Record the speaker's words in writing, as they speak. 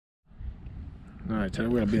Alright, today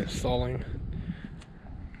we're going to be installing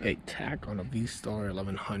a Tach on a VStar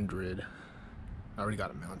 1100. I already got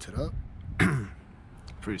it mounted up.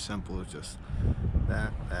 Pretty simple, it's just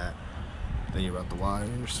that. Then you route the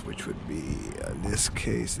wires, which would be, in this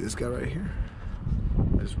case, this guy right here.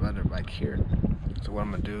 Just run it back here. So what I'm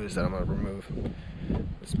going to do is that I'm going to remove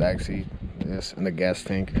this back seat, this, and the gas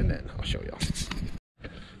tank, and then I'll show y'all.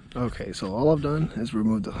 Okay, so all I've done is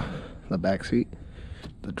remove the back seat,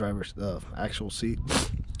 the actual seat,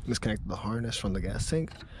 disconnected the harness from the gas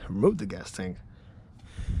tank, removed the gas tank,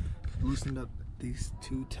 loosened up these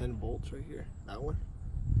two 10 bolts right here, that one.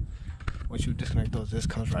 Once you disconnect those, this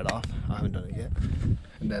comes right off. I haven't done it yet.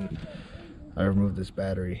 And then I removed this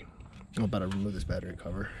battery. I'm about to remove this battery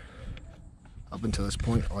cover. Up until this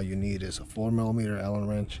point, all you need is a 4mm Allen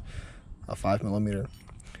wrench, a 5mm. You're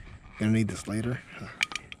gonna need this later.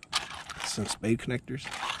 Some spade connectors.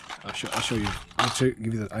 I'll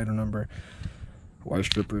give you the item number, wire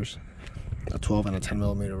strippers, a 12 and a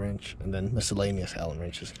 10mm wrench, and then miscellaneous Allen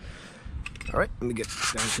wrenches. Alright, let me get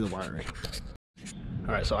down to the wiring.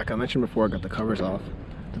 Alright, so like I mentioned before, I got the covers off.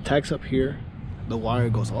 The Tach's up here, the wire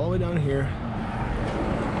goes all the way down here.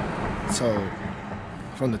 So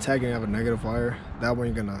from the Tach, you have a negative wire. That one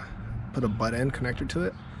you're gonna put a butt end connector to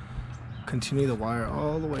it. Continue the wire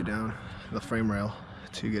all the way down the frame rail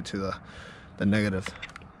till you get to the negative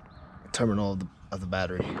terminal of the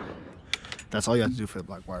battery. That's all you have to do for the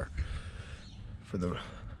black wire. For the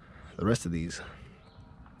rest of these,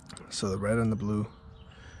 so the red and the blue,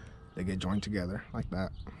 they get joined together like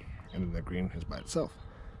that, and then the green is by itself.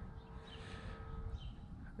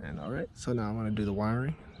 And alright, so now I'm going to do the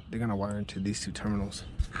wiring. They're going to wire into these two terminals,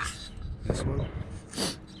 this one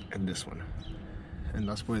and this one, and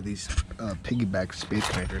that's where these piggyback spade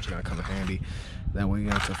connectors are going to come in handy. That way you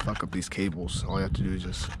don't have to fuck up these cables. All you have to do is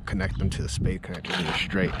just connect them to the spade connectors and they're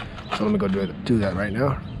straight. So let me go do that right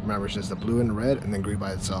now. Remember, it's just the blue and the red and then green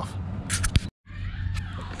by itself.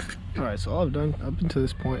 Alright, so all I've done up until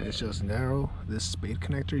this point is just narrow this spade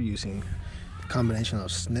connector using a combination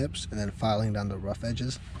of snips and then filing down the rough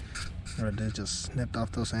edges. What I did, just snipped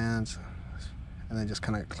off those ends and then just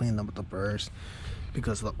kind of cleaned them with the burrs,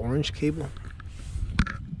 because the orange cable,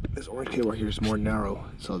 this orange cable here is more narrow,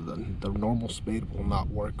 so the normal spade will not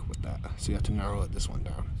work with that. So you have to narrow this one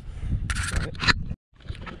down. Alright.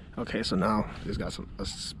 Okay, so now it's got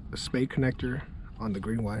a spade connector on the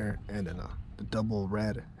green wire, and then the double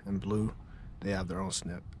red and blue, they have their own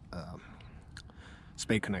snip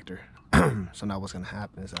spade connector. So now what's gonna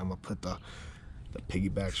happen is I'm gonna put the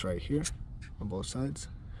piggybacks right here on both sides,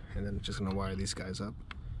 and then just gonna wire these guys up,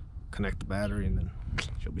 connect the battery, and then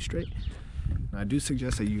she'll be straight. Now, I do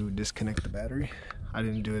suggest that you disconnect the battery. I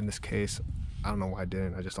didn't do it in this case. I don't know why I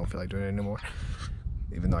didn't. I just don't feel like doing it anymore,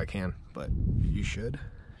 even though I can, but you should.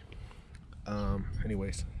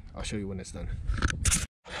 Anyways, I'll show you when it's done.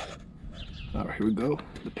 Alright, here we go.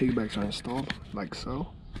 The piggybacks are installed like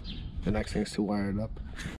so. The next thing is to wire it up.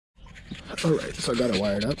 Alright, so I got it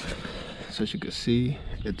wired up. So as you can see,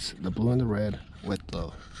 it's the blue and the red with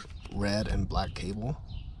the red and black cable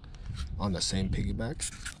on the same piggyback,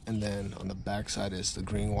 and then on the back side is the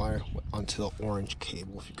green wire onto the orange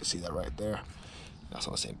cable. If you can see that right there, that's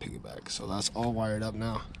on the same piggyback. So that's all wired up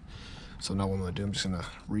now. So now what I'm gonna do, I'm just gonna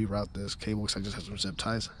reroute this cable because I just have some zip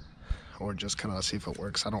ties, or just kind of see if it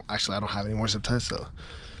works. I don't have any more zip ties, so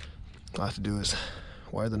all I have to do is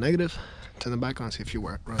wire the negative, turn the back on, see if you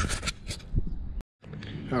run.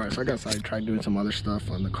 Alright, so I got sidetracked doing some other stuff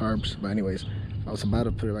on the carbs, but anyways, I was about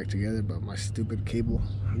to put it back together, but my stupid cable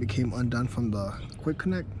became undone from the quick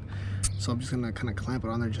connect. So I'm just gonna kind of clamp it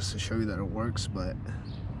on there just to show you that it works. But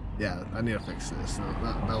yeah, I need to fix this. So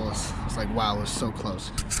that was, it's like, wow, it was so close.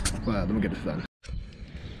 But let me get this done.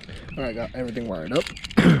 Alright, got everything wired up.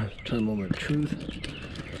 Turn moment of truth.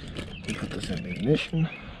 We put this in the ignition.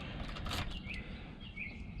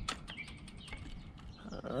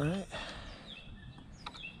 Alright.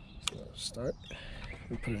 So start.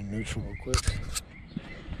 We put it in neutral real quick.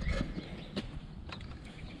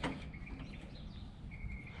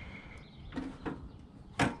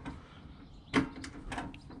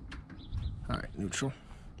 Alright, neutral.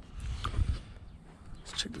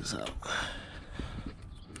 Let's check this out.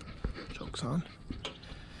 Choke's on.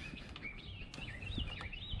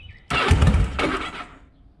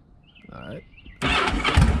 Alright.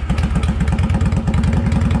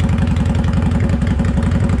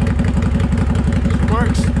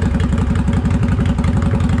 Works.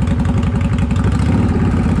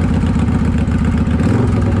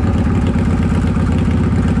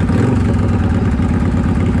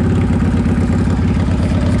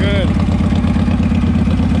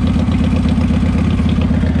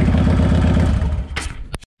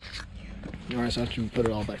 Alright, so after you put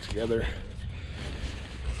it all back together,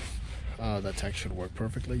 that tech should work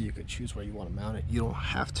perfectly. You could choose where you want to mount it. You don't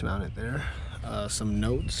have to mount it there. Some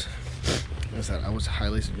notes is that I would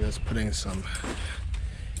highly suggest putting some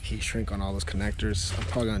heat shrink on all those connectors. I'm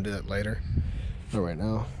probably going to do that later, not right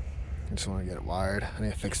now. I just want to get it wired. I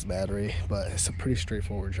need to fix the battery, but it's a pretty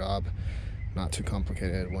straightforward job, not too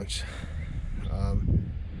complicated. Once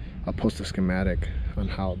I'll post a schematic on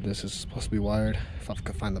how this is supposed to be wired if I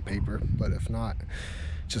can find the paper, but if not,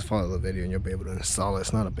 just follow the video and you'll be able to install it.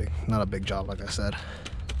 It's not a big job, like I said.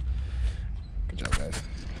 Good job, guys,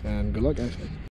 and good luck, guys.